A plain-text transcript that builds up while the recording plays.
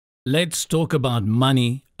Let's talk about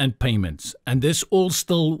money and payments, and this all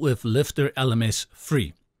still with LifterLMS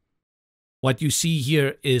free. What you see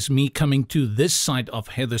here is me coming to this site of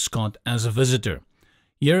Heather Scott as a visitor.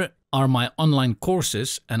 Here are my online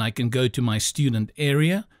courses, and I can go to my student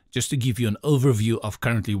area just to give you an overview of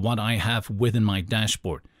currently what I have within my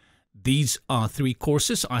dashboard. These are 3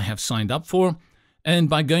 courses I have signed up for, and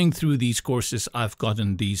by going through these courses, I've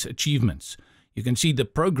gotten these achievements. You can see the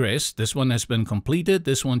progress. This one has been completed,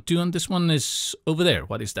 this one too, and this one is over there.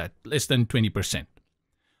 What is that? Less than 20%.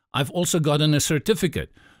 I've also gotten a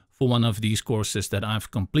certificate for one of these courses that I've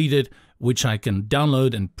completed, which I can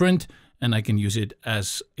download and print, and I can use it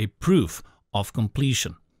as a proof of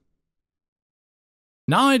completion.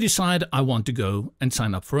 Now I decide I want to go and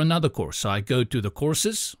sign up for another course. So I go to the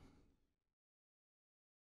courses,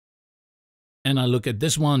 and I look at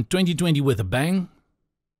this one, 2020 with a bang.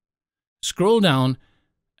 Scroll down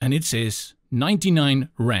and it says 99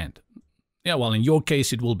 Rand. Yeah, well, in your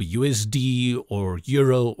case, it will be USD or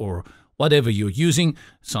Euro or whatever you're using.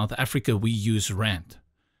 South Africa, we use Rand.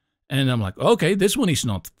 And I'm like, okay, this one is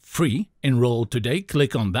not free. Enroll today.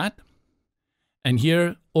 Click on that. And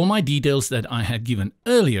here, all my details that I had given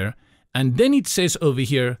earlier. And then it says over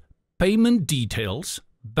here, payment details,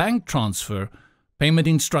 bank transfer, payment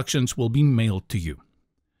instructions will be mailed to you.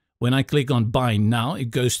 When I click on Buy Now,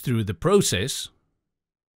 it goes through the process,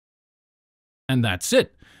 and that's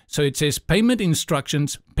it. So it says Payment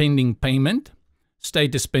Instructions, Pending Payment,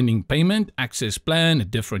 Status Pending Payment, Access Plan, a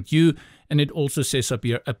different you, and it also says up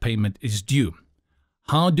here, a payment is due.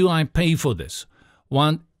 How do I pay for this?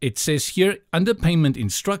 One, it says here, under Payment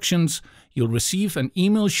Instructions, you'll receive an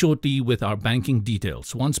email shortly with our banking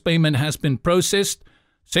details. Once payment has been processed,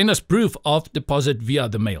 send us proof of deposit via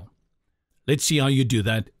the mail. Let's see how you do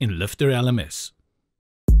that in LifterLMS.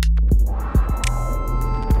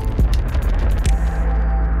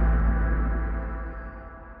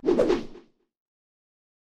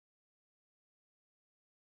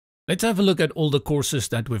 Let's have a look at all the courses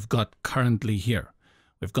that we've got currently here.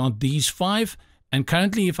 We've got these 5, and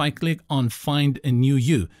currently if I click on Find a New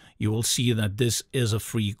You, you will see that this is a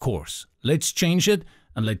free course. Let's change it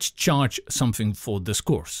and let's charge something for this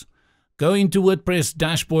course. Go into WordPress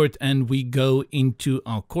dashboard and we go into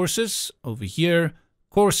our courses over here,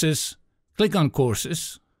 courses, click on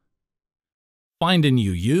courses, find a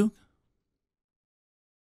new you,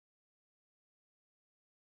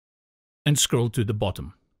 and scroll to the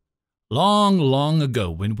bottom. Long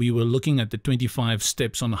ago, when we were looking at the 25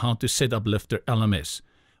 steps on how to set up LifterLMS,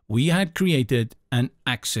 we had created an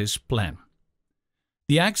access plan.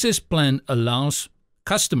 The access plan allows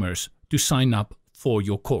customers to sign up for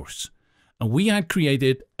your course. And we had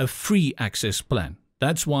created a free access plan.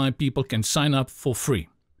 That's why people can sign up for free.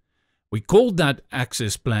 We called that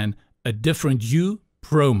access plan a different you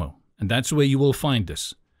promo, and that's where you will find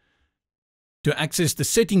this. To access the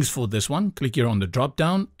settings for this one, click here on the drop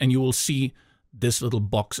down and you will see this little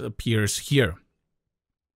box appears here.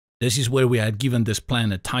 This is where we had given this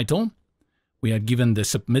plan a title. We had given the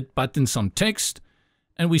submit button some text,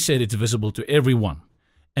 and we said it's visible to everyone.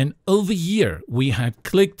 And over here, we had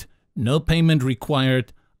clicked no payment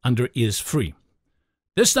required under is free.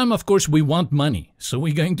 This time, of course, we want money. So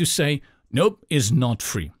we're going to say, nope, is not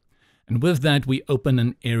free. And with that, we open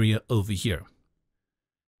an area over here.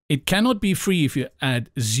 It cannot be free if you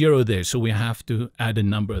add 0 there. So we have to add a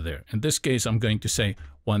number there. In this case, I'm going to say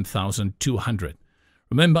 1,200.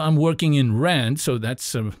 Remember, I'm working in Rand, so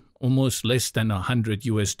that's almost less than $100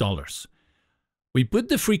 US. We put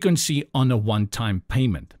the frequency on a one-time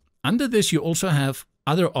payment. Under this, you also have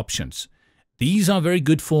other options. These are very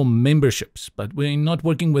good for memberships, but we're not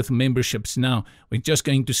working with memberships now. We're just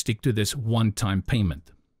going to stick to this one-time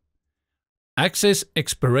payment. Access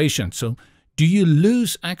expiration. So do you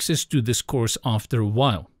lose access to this course after a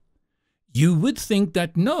while? You would think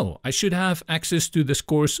that no, I should have access to this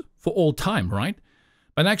course for all time, right?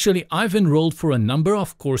 But actually, I've enrolled for a number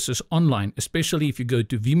of courses online, especially if you go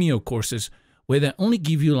to Vimeo courses, where they only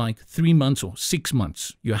give you like 3 months or 6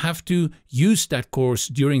 months. You have to use that course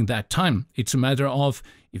during that time. It's a matter of,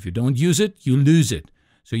 if you don't use it, you lose it.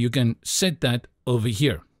 So you can set that over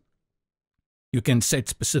here. You can set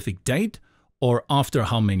specific date, or after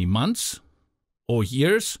how many months or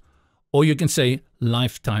years, or you can say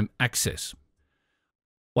lifetime access.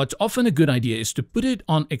 What's often a good idea is to put it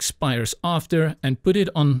on expires after and put it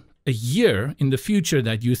on a year in the future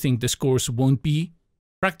that you think this course won't be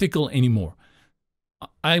practical anymore.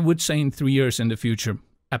 I would say in 3 years in the future,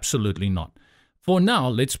 absolutely not. For now,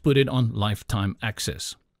 let's put it on lifetime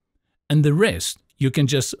access. And the rest, you can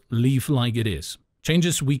just leave like it is.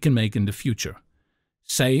 Changes we can make in the future.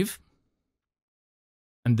 Save.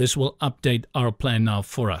 And this will update our plan now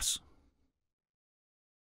for us.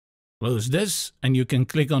 Close this, and you can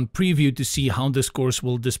click on preview to see how this course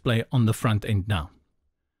will display on the front end now.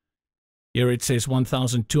 Here it says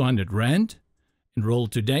 1,200 Rand, enroll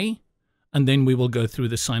today, and then we will go through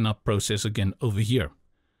the sign up process again over here.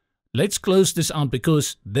 Let's close this out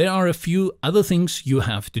because there are a few other things you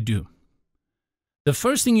have to do. The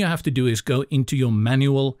first thing you have to do is go into your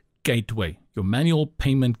manual gateway, your manual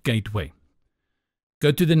payment gateway.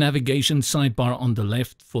 Go to the navigation sidebar on the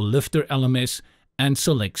left for LifterLMS and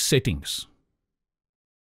select Settings.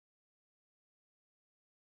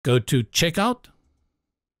 Go to Checkout.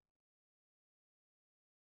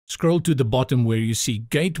 Scroll to the bottom where you see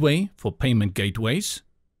Gateway for payment gateways.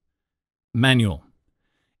 Manual.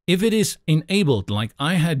 If it is enabled like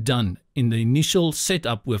I had done in the initial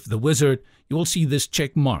setup with the wizard, you will see this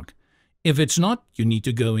check mark. If it's not, you need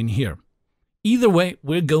to go in here. Either way,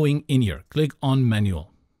 we're going in here. Click on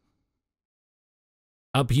Manual.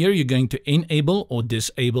 Up here, you're going to enable or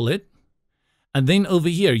disable it. And then over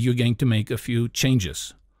here, you're going to make a few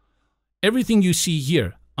changes. Everything you see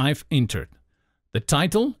here, I've entered. The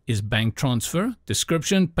title is bank transfer.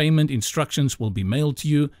 Description, payment instructions will be mailed to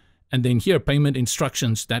you. And then here, payment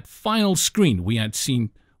instructions, that final screen we had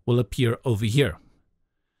seen will appear over here.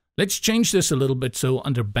 Let's change this a little bit. So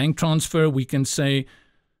under bank transfer, we can say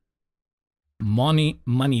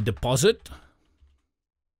money deposit.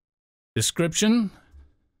 Description,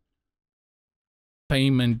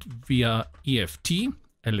 payment via EFT,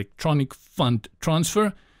 electronic fund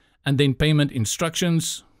transfer, and then payment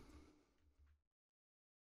instructions.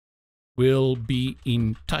 We'll be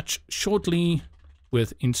in touch shortly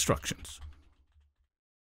with instructions.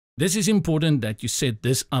 This is important that you set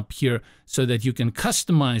this up here so that you can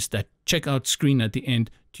customize that checkout screen at the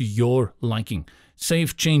end to your liking.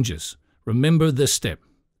 Save changes. Remember this step.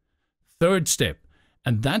 Third step,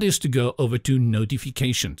 and that is to go over to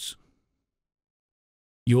notifications.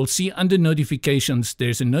 You will see under notifications,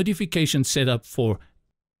 there's a notification set up for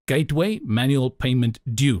Gateway Manual Payment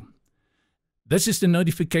Due. This is the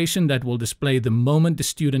notification that will display the moment the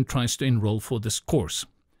student tries to enroll for this course.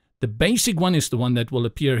 The basic one is the one that will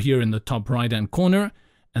appear here in the top right-hand corner,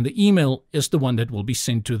 and the email is the one that will be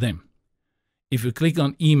sent to them. If you click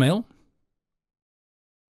on email,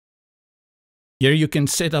 here you can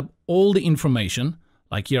set up all the information,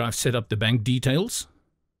 like here I've set up the bank details.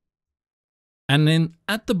 And then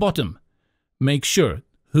at the bottom, make sure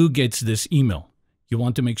who gets this email. You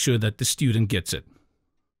want to make sure that the student gets it.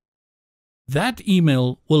 That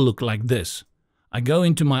email will look like this. I go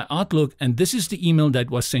into my Outlook, and this is the email that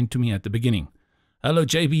was sent to me at the beginning. Hello,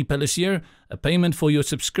 JB Pellissier. A payment for your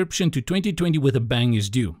subscription to 2020 with a bang is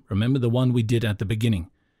due. Remember the one we did at the beginning.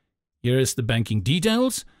 Here is the banking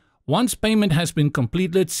details. Once payment has been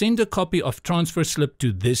completed, send a copy of transfer slip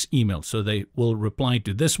to this email. So they will reply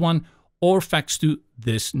to this one or fax to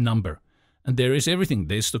this number. And there is everything.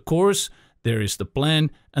 There's the course, there is the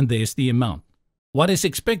plan, and there's the amount. What is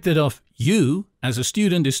expected of you as a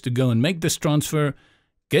student is to go and make this transfer,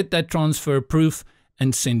 get that transfer proof,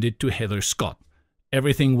 and send it to Heather Scott.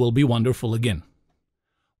 Everything will be wonderful again.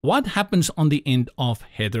 What happens on the end of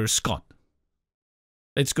Heather Scott?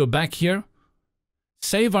 Let's go back here,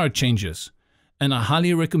 save our changes, and I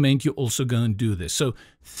highly recommend you also go and do this. So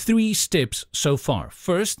 3 steps so far.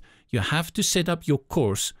 First, you have to set up your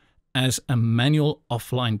course as a manual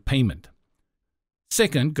offline payment.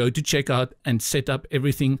 Second, go to checkout and set up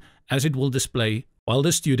everything as it will display while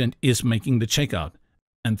the student is making the checkout.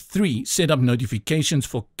 And 3, set up notifications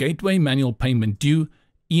for Gateway Manual Payment Due,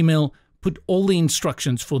 email, put all the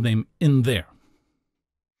instructions for them in there.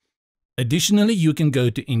 Additionally, you can go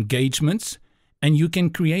to engagements and you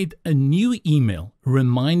can create a new email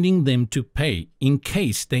reminding them to pay in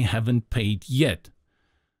case they haven't paid yet.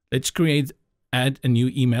 Let's add a new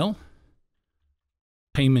email,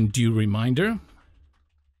 payment due reminder.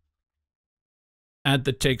 Add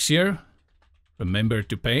the text here, remember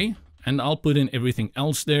to pay, and I'll put in everything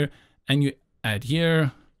else there, and you add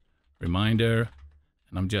here, reminder,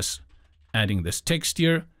 and I'm just adding this text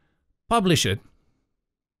here, publish it,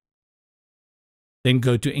 then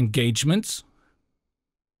go to engagements,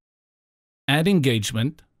 add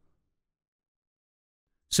engagement,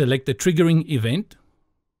 select the triggering event,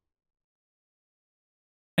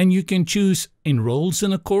 and you can choose enrolls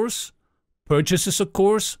in a course, purchases a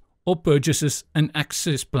course, or purchases an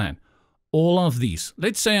access plan. All of these.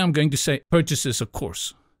 Let's say I'm going to say purchases a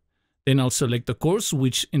course. Then I'll select the course,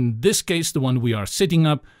 which in this case, the one we are setting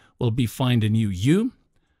up will be find a new you.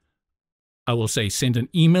 I will say send an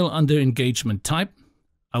email under engagement type.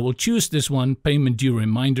 I will choose this one, payment due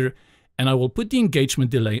reminder, and I will put the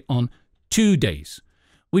engagement delay on 2 days.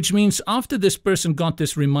 which means after this person got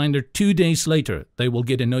this reminder 2 days later, they will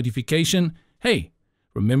get a notification, hey,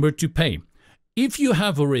 remember to pay. If you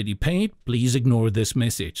have already paid, please ignore this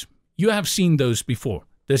message. You have seen those before.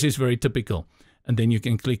 This is very typical. And then you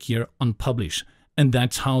can click here on publish. And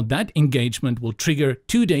that's how that engagement will trigger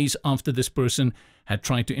 2 days after this person had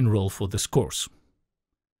tried to enroll for this course.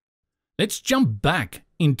 Let's jump back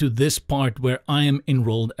into this part where I am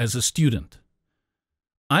enrolled as a student.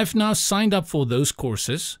 I've now signed up for those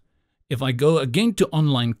courses. If I go again to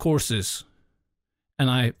online courses and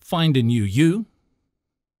I find a new U,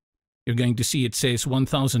 you're going to see it says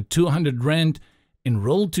 1,200 Rand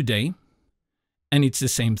enrolled today, and it's the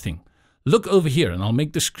same thing. Look over here, and I'll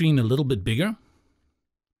make the screen a little bit bigger.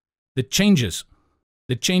 The changes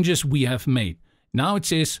we have made. Now it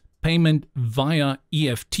says payment via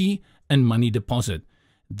EFT and money deposit.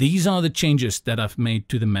 These are the changes that I've made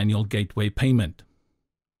to the manual gateway payment.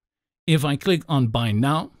 If I click on Buy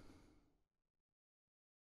Now,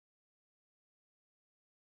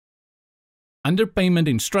 under Payment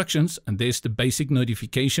Instructions, and there's the basic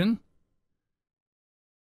notification,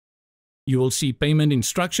 you will see Payment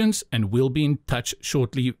Instructions, and we'll be in touch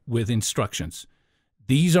shortly with instructions.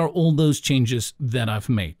 These are all those changes that I've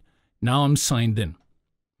made. Now I'm signed in.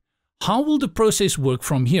 How will the process work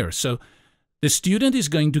from here? So the student is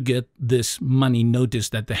going to get this money notice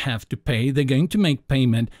that they have to pay. They're going to make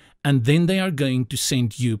payment, and then they are going to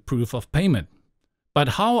send you proof of payment. But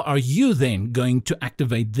how are you then going to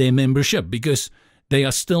activate their membership? Because they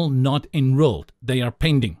are still not enrolled. They are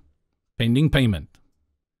pending payment.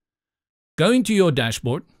 Go into your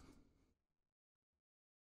dashboard,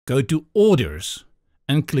 go to Orders,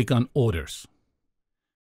 and click on Orders.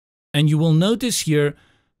 And you will notice here,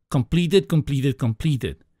 completed.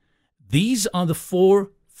 These are the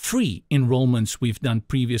 4 free enrollments we've done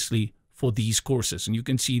previously for these courses. And you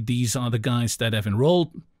can see these are the guys that have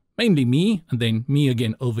enrolled, mainly me, and then me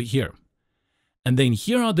again over here. And then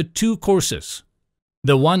here are the 2 courses.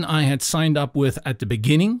 The one I had signed up with at the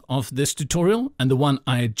beginning of this tutorial, and the one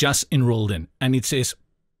I had just enrolled in. And it says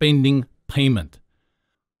pending payment.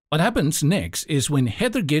 What happens next is when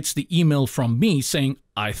Heather gets the email from me saying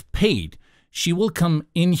I've paid, she will come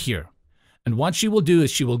in here. And what she will do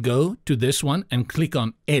is she will go to this one and click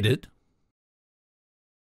on Edit,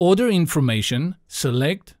 Order Information,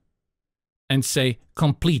 select, and say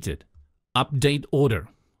Completed, Update Order.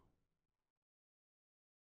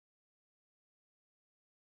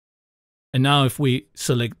 And now if we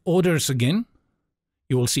select Orders again,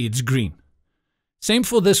 you will see it's green. Same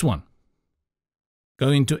for this one. Go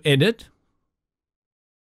into Edit,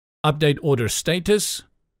 Update Order Status,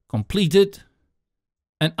 Completed,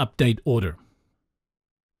 and Update Order.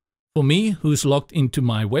 For me, who's logged into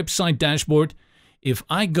my website dashboard, if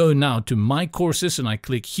I go now to My Courses and I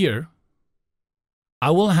click here,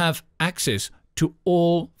 I will have access to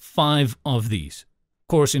all 5 of these.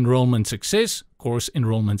 Course Enrollment Success, Course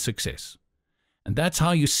Enrollment Success. And that's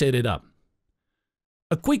how you set it up.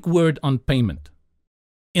 A quick word on payment.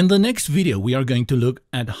 In the next video, we are going to look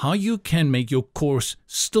at how you can make your course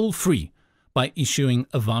still free by issuing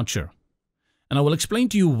a voucher. And I will explain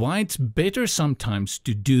to you why it's better sometimes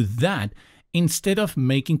to do that instead of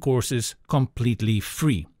making courses completely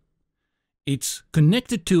free. It's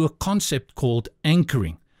connected to a concept called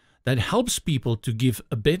anchoring that helps people to give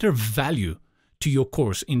a better value to your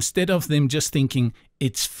course instead of them just thinking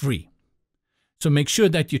it's free. So make sure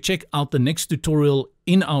that you check out the next tutorial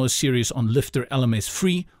in our series on LifterLMS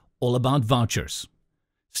Free, all about vouchers.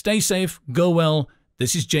 Stay safe, go well.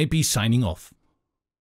 This is JP signing off.